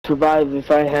survive if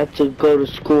I had to go to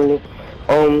school.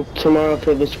 Tomorrow if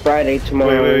it was Friday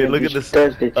tomorrow. Wait, and look it at was this.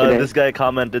 Thursday today. This guy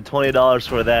commented $20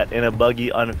 for that in a buggy,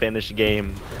 unfinished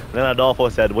game. Then Adolfo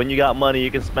said, when you got money, you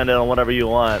can spend it on whatever you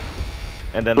want.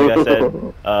 And then the guy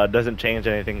said, doesn't change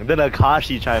anything. Then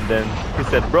Akashi chimed in. He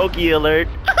said, Brokey alert.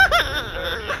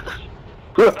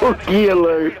 Brokey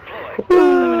alert.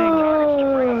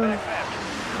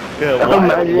 Yeah,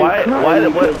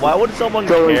 why would someone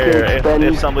care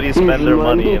if somebody spent their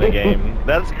money in a game?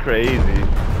 That's crazy.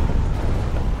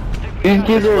 These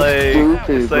kids are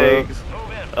stupid,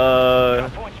 bro.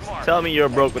 Tell me you're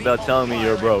broke without telling me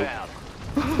you're broke.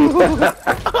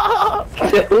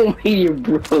 Tell me you're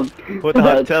broke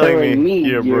Without telling me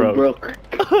you're broke.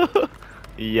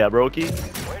 Yeah, brokey.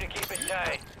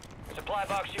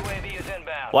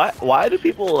 Why do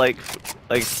people like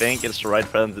think it's right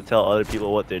for them to tell other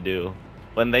people what they do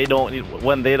when they don't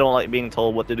like being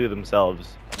told what to do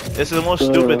themselves? This is the most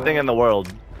stupid thing in the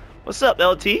world. What's up,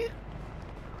 LT?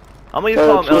 I'm gonna just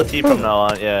call him LT from now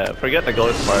on. Yeah, forget the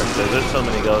ghost part. There's so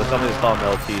many ghosts. I'm gonna just call him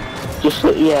LT. Just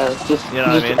you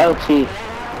know what I mean? LT.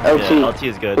 Yeah, LT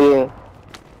is good. Yeah.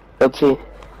 LT.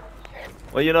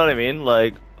 Well, you know what I mean?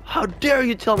 Like, how dare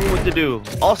you tell me what to do?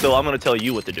 Also, I'm gonna tell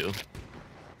you what to do.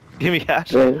 Give me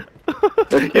cash. Yeah.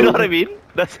 You know what I mean?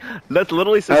 That's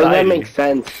literally society. How does that make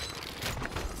sense?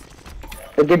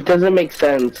 Like, it doesn't make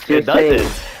sense.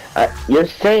 You're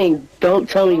saying, don't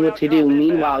tell me what to do.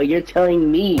 Meanwhile, you're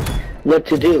telling me what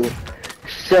to do.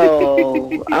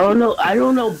 So I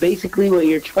don't know basically what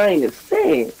you're trying to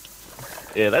say.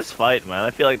 Yeah, let's fight, man. I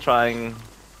feel like trying.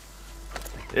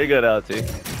 You're good, LT.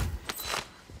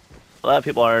 A lot of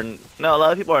people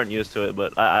aren't used to it,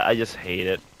 but I just hate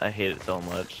it. I hate it so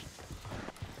much.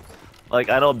 Like,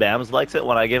 I know Bams likes it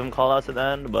when I give him callouts at the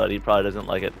end, but he probably doesn't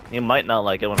like it. He might not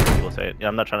like it when people say it. Yeah,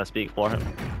 I'm not trying to speak for him,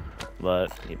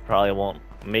 but he probably won't.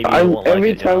 Maybe he won't like it.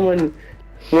 Every time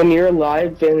when you're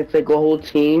live and it's like a whole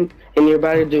team and you're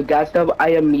about to do gas stuff,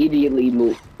 I immediately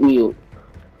mute.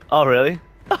 Oh, really?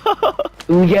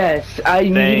 Yes, I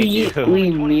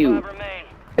immediately mute.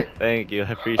 Thank you,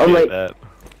 I appreciate that.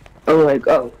 I'm like,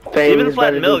 oh, even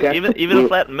Flat Milk, even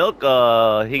Flat Milk,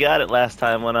 he got it last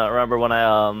time when I remember when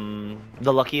I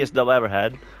the luckiest dub I ever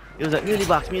had. He was like muni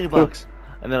box,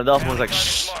 and then Adolfo was like,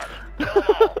 shh.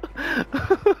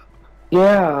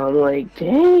 Yeah, I'm like,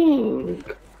 dang.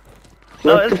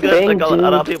 No, it's good. Like a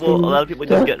lot of people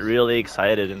just get really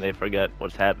excited and they forget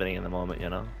what's happening in the moment. You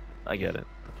know, I get it.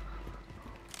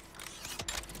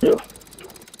 Yeah.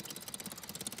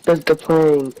 That's the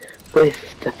playing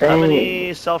with the thing. How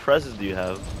many self-reses do you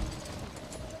have?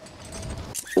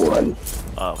 1.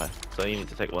 Oh, okay. So you need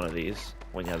to take one of these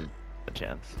when you have a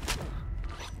chance.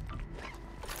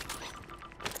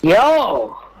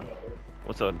 Yo!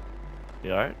 What's up?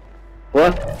 You alright?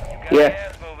 What?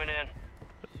 Yeah.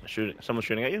 Someone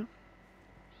shooting at you?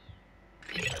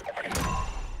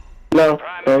 No,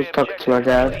 I was talking to my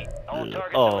dad.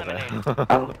 Oh, okay.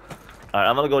 Alright,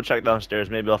 I'm gonna go check downstairs.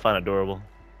 Maybe I'll find a durable.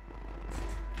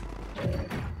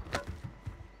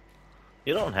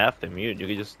 You don't have to mute. You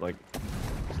can just, like,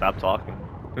 stop talking.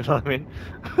 You know what I mean?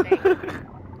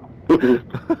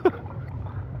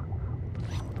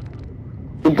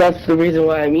 That's the reason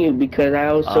why I mute, because I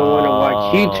also want to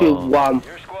watch YouTube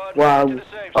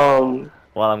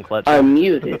while I'm clutching. I'm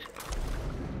muted.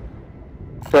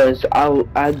 Because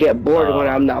I get bored when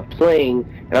I'm not playing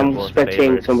and I'm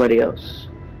spectating somebody else.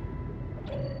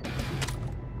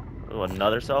 Oh,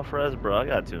 another self-res? Bro, I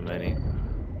got too many.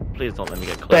 Please don't let me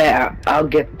get clipped. Yeah, I'll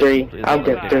get 3. I'll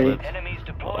get 3.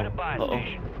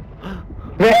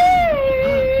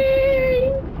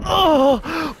 Oh,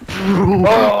 bro,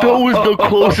 that was the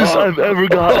closest I've ever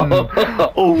gotten.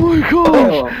 Oh my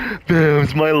gosh. Damn,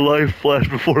 it's my life flashed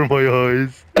before my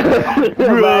eyes.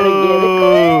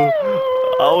 Bro,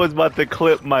 I was about to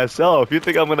clip myself. You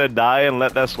think I'm gonna die and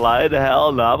let that slide?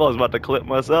 Hell no, I was about to clip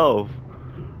myself.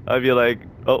 I'd be like,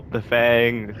 oh, the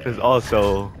Fang is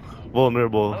also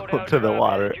vulnerable to the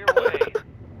water.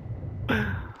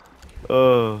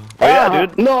 Oh yeah,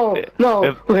 dude. No.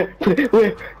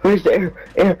 Where's the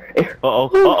air?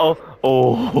 Oh,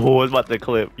 I was about to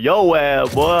clip. Yo,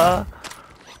 boy.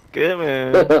 Get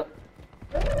in.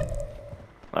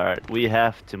 Alright, we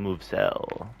have to move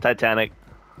cell. Titanic.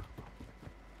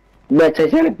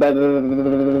 Titanic.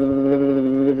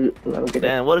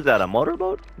 Damn, what is that, a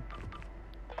motorboat?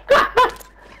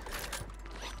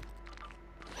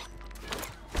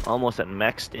 Almost at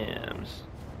max dams.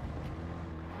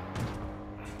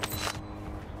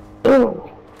 Oh.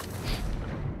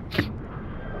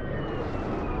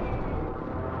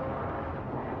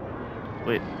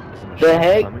 Wait, is the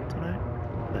machine coming tonight?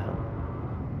 What the hell?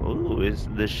 Ooh, is the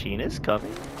machinist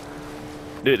coming?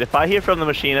 Dude, if I hear from the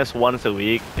machinist once a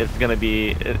week, it's gonna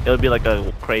be, it'll be like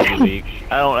a crazy week.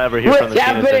 I don't ever hear from the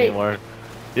machinist anymore.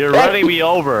 You're running me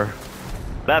over.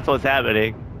 That's what's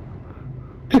happening.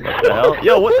 What the hell?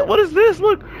 Yo, what is this?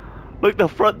 Look, the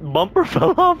front bumper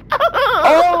fell off.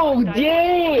 Oh,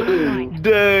 dang!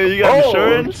 Dude, you got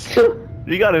insurance?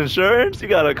 You got insurance? You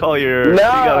gotta call your,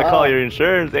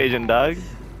 insurance agent, dog.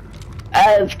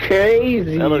 That's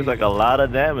crazy. That looks like a lot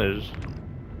of damage.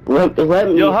 Let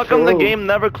me Yo, how come the game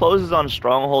never closes on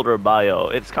Stronghold or Bio?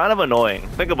 It's kind of annoying.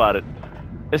 Think about it.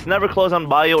 It's never closed on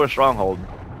Bio or Stronghold.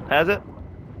 Has it?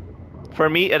 For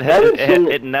me, it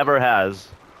never has.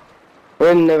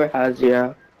 It never has,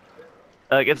 yeah.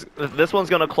 Like, this one's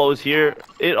gonna close here.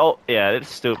 Yeah, it's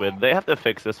stupid. They have to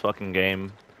fix this fucking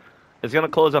game. It's gonna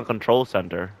close on Control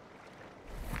Center.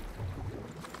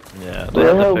 Yeah, they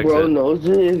have to fix bro it. knows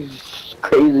it is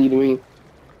crazy to me.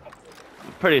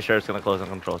 I'm pretty sure it's gonna close on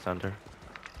Control Center.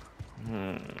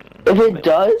 If it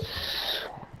does...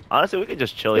 Honestly, we could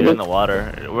just chill here in the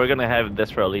water. We're gonna have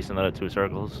this for at least another 2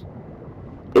 circles.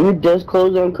 If it does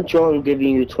close on Control, I'm giving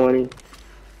you 20.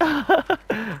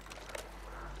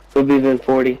 Maybe even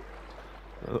 40.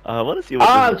 I wanna see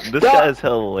what this guy's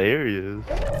hilarious.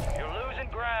 You're losing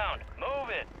ground. Move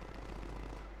it.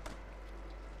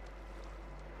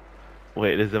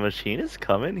 Wait, is the machinist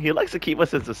coming? He likes to keep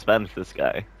us in suspense, this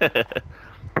guy.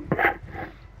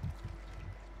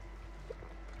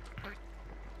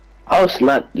 I'll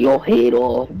smack your head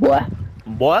off, boy.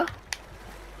 What?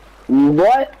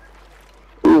 What?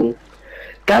 Ooh.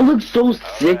 That looks so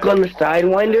sick on the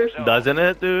Sidewinder. Doesn't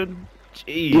it, dude?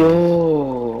 Jeez.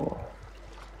 Yo.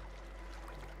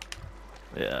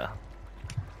 Yeah.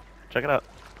 Check it out.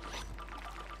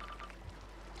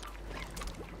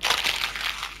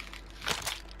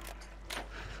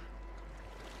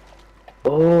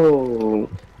 Oh.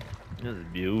 This is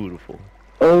beautiful.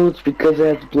 Oh, it's because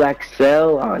it has black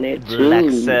cell on it, too. Black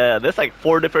cell. There's like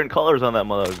 4 different colors on that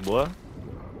mug, boy.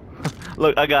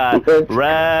 Look, I got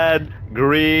red,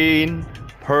 green,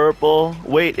 purple.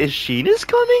 Wait, is Sheenist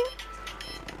coming?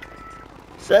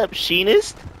 What's up,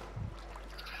 Sheenist?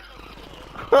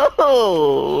 Oh,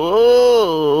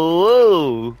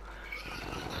 whoa,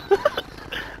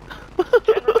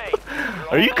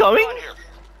 whoa. Are you coming?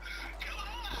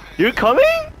 You coming?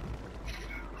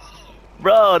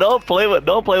 Bro, don't play with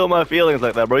my feelings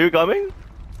like that, bro. You coming?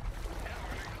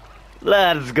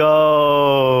 Let's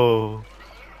go.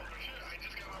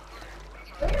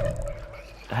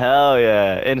 Hell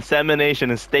yeah.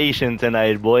 Insemination station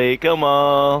tonight, boy. Come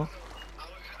on.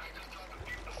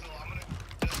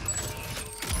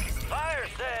 Fire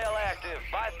sale active.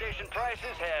 Buy station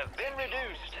prices have been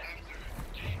reduced.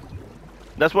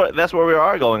 That's where we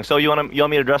are going. So you want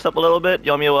me to dress up a little bit?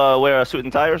 You want me to wear a suit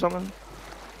and tie or something?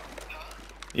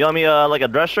 You want me like a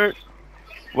dress shirt?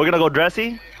 We're gonna go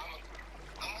dressy?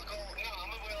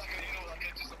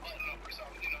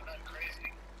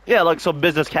 Yeah, like so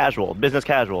business casual.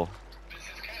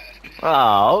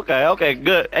 Oh, okay,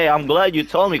 good. Hey, I'm glad you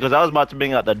told me because I was about to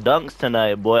bring out the dunks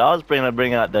tonight, boy. I was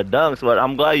bring out the dunks, but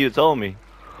I'm glad you told me.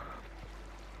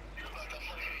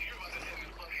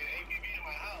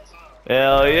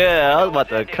 Hell yeah, I was about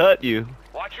to cut you.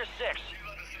 Watch your 6.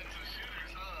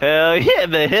 Hell yeah,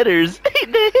 the hitters. The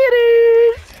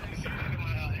hitters.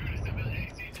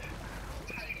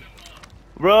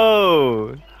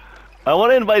 Bro, I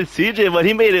want to invite CJ, but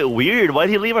he made it weird. Why'd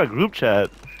he leave our group chat?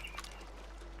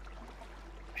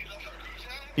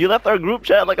 He left our group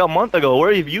chat like a month ago.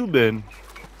 Where have you been?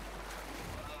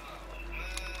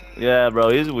 Yeah, bro,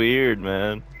 he's weird,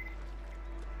 man.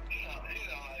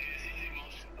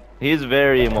 He's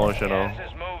very emotional.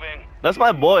 Gas is moving. That's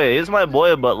my boy. He's my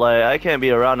boy, but like I can't be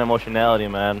around emotionality,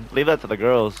 man. Leave that to the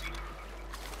girls.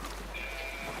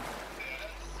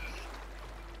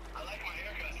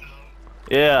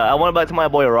 Yeah, I went back to my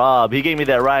boy Rob. He gave me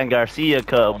that Ryan Garcia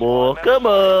cut, boy. Come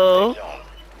on.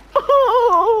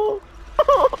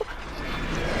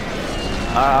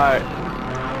 Alright.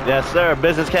 Yes, sir.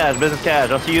 Business cash.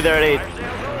 I'll see you there at 8.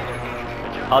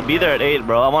 I'll be there at 8,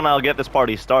 bro. I want to get this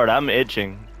party started. I'm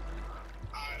itching.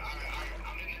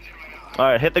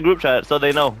 Alright, hit the group chat so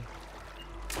they know.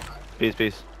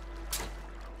 Peace.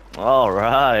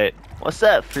 Alright. What's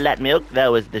up, Flat Milk? That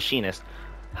was the Sheenist.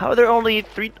 How are there only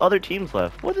 3 other teams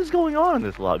left? What is going on in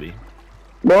this lobby?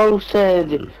 Bro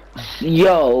said,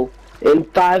 yo, in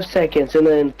 5 seconds, and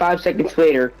then 5 seconds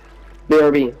later,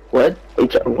 BRB. What?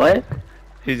 What?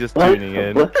 He's just tuning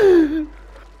in. I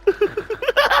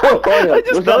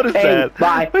just noticed that.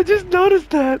 Bye. I just noticed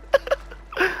that.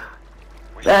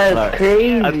 That's Alright.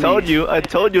 crazy. I told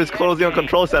you it's closing on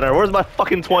control center. Where's my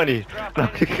fucking 20?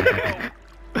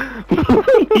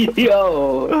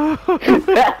 Yo,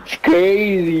 that's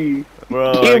crazy.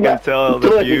 Bro, I can tell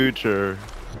the future.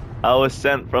 I was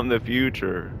sent from the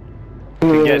future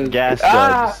to get gas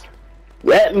jugs.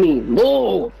 Let me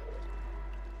move.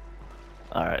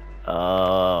 Alright.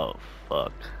 Oh,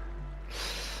 fuck.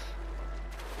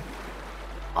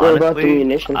 What about the Honestly,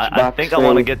 munitions I box think I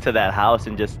want to get to that house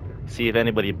and just see if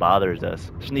anybody bothers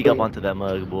us. Sneak up onto that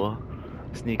mug, boy.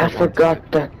 Sneak I up onto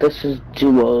forgot that this is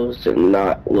duos and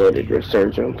not loaded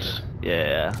resurgence.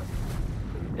 Yeah.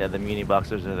 Yeah, the muni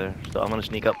boxers are there. So I'm gonna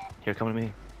sneak up. Here, come to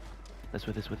me. This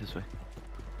way, this way, this way.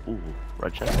 Ooh,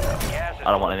 red chest.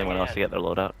 I don't want anyone else to get their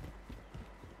loadout.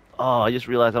 Oh, I just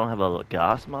realized I don't have a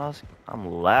gas mask.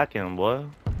 I'm lacking, boy.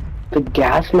 The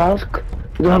gas mask?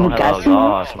 You I don't don't have a have gas a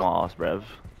mask? gas mask, bruv.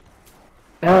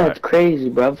 That's crazy,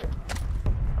 bruv.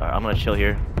 Alright, I'm gonna chill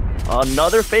here.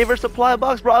 Another favorite supply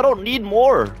box, bro. I don't need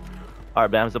more.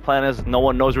 Alright, Bams. The plan is no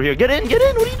one knows we're here. Get in, get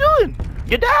in. What are you doing?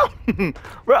 Get down,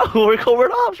 bro. We're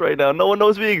covert ops right now. No one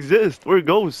knows we exist. We're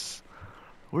ghosts.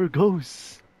 We're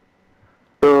ghosts.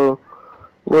 So,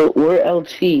 we're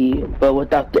LT, but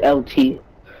without the LT.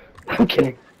 I'm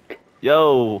kidding.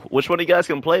 Yo, which one of you guys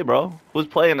can play, bro? Who's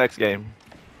playing next game?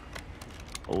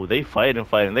 Oh, they fighting.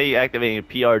 They activating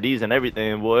PRDs and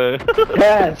everything, boy.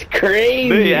 That's crazy.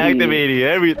 They activating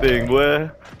everything,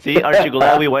 boy. See, aren't you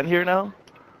glad we went here now?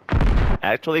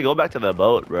 Actually, go back to the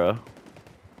boat, bro.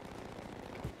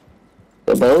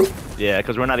 The boat? Yeah,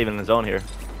 because we're not even in the zone here.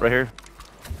 Right here.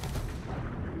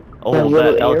 Oh, That that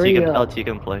little LT area.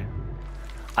 can play.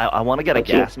 I want to get a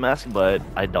gas mask, but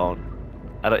I don't.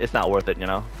 It's not worth it, you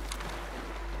know?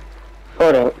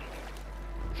 Hold up.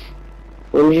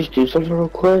 Let me just do something real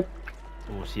quick.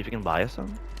 Oh, see if you can buy us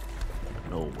some.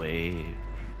 No way.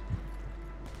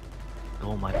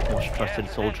 Oh, my most trusted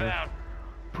soldier.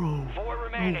 Bro,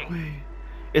 no way.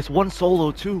 It's one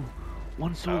solo too.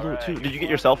 One solo too. Did you get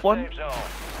yourself one?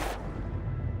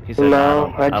 He said,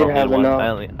 No, I don't didn't have need one.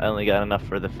 enough. I only got enough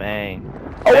for the Fang.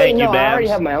 Oh wait, Thank you, no, I already Bams.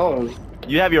 have my own.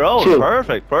 You have your own. Two.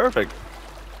 Perfect, perfect.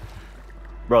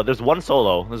 Bro, there's one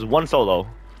solo. There's one solo.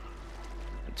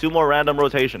 2 more random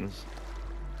rotations.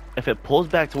 If it pulls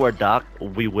back to our dock,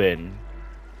 we win.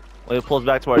 When it pulls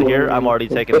back to our here, I'm already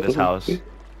taking this house.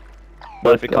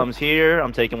 But if it comes here,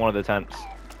 I'm taking one of the tents.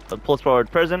 If it pulls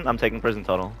forward prison, I'm taking prison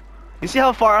total. You see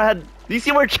how far I had? Do you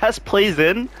see where chess plays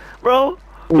in, bro?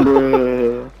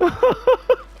 Bruh.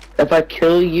 If I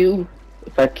kill you,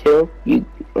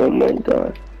 oh my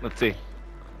god. Let's see.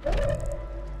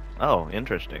 Oh,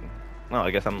 interesting. No,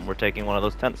 I guess we're taking one of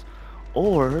those tents.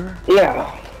 Or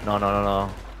Yeah. no.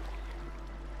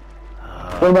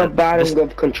 What about bottom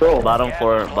of control? Bottom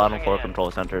floor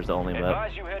control center is the only bet.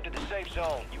 Advise you head to the safe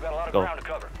zone. You got a lot of Go. ground to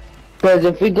cover. Because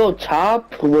if we go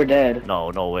top, we're dead. No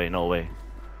way.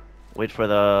 Wait for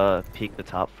the peek the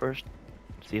top first.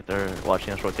 See if they're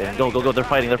watching us rotating. Go. They're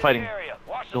fighting.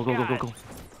 Go.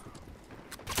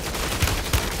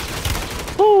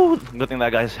 Woo! Good thing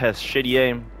that guy has shitty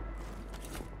aim.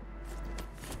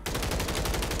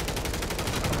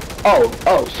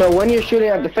 Oh, so when you're shooting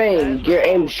at the Fang, your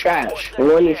aim's trash. And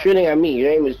when you're shooting at me,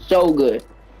 your aim is so good.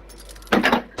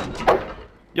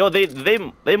 Yo,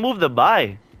 they moved the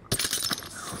buy.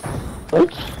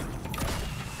 What?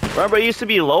 Remember, it used to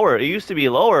be lower.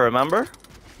 Remember?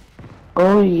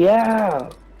 Oh, yeah.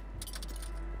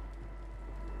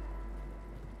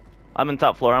 I'm in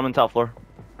top floor. I'm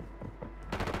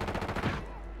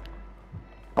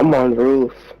on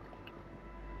roof.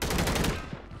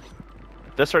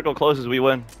 If this circle closes, we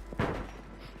win.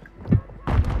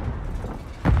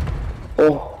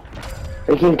 Oh,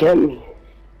 they can get me.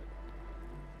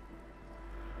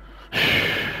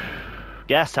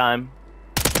 Gas time.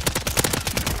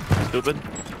 Stupid.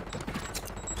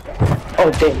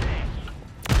 Oh, damn.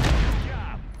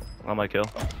 On my kill. Be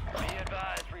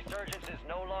advised, resurgence is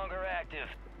no longer active.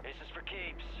 This is for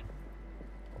keeps.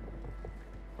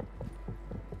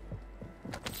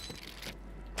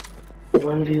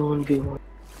 One v one.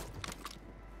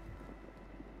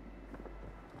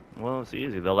 Well, it's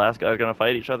easy. The last guy's gonna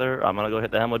fight each other. I'm gonna go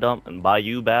hit the ammo dump and buy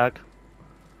you back.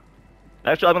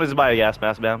 Actually, I'm gonna just buy a gas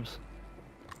mask, Bams.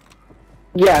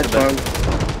 Yeah, it's fine.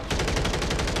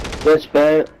 Let's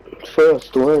bet.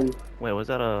 First win. Wait, was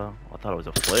that a... I thought it was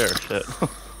a flare. Shit.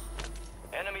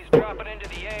 Enemies dropping into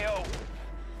the AO.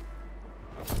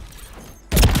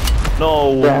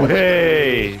 No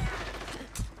way!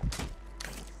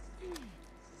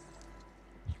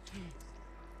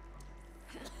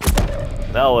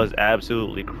 That was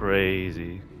absolutely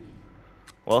crazy.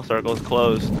 Well, circle's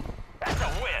closed. That's a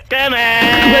win. Come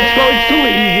Let's go, it's too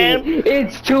easy.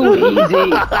 It's too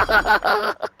easy.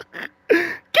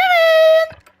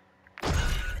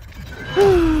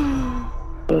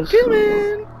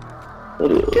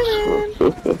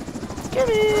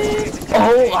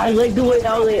 Oh, I like the way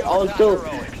how they also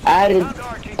added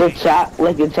the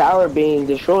like the tower being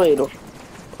destroyed.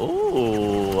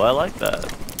 Ooh, I like that.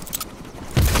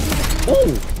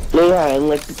 Ooh, yeah, and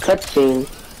like the cutscene.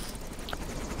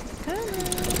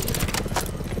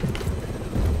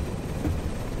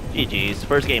 GG's,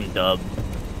 first game dub.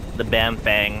 The Bam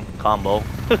Fang combo.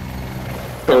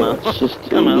 It's just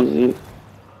too easy.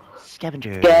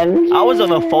 Scavenger. Scavenger. I was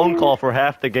on a phone call for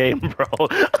half the game, bro.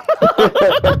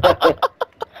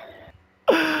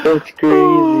 That's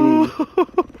crazy.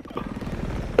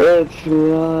 That's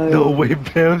right. No way,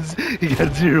 Bams. You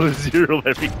got 0-0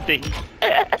 everything.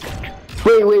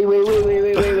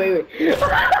 Wait.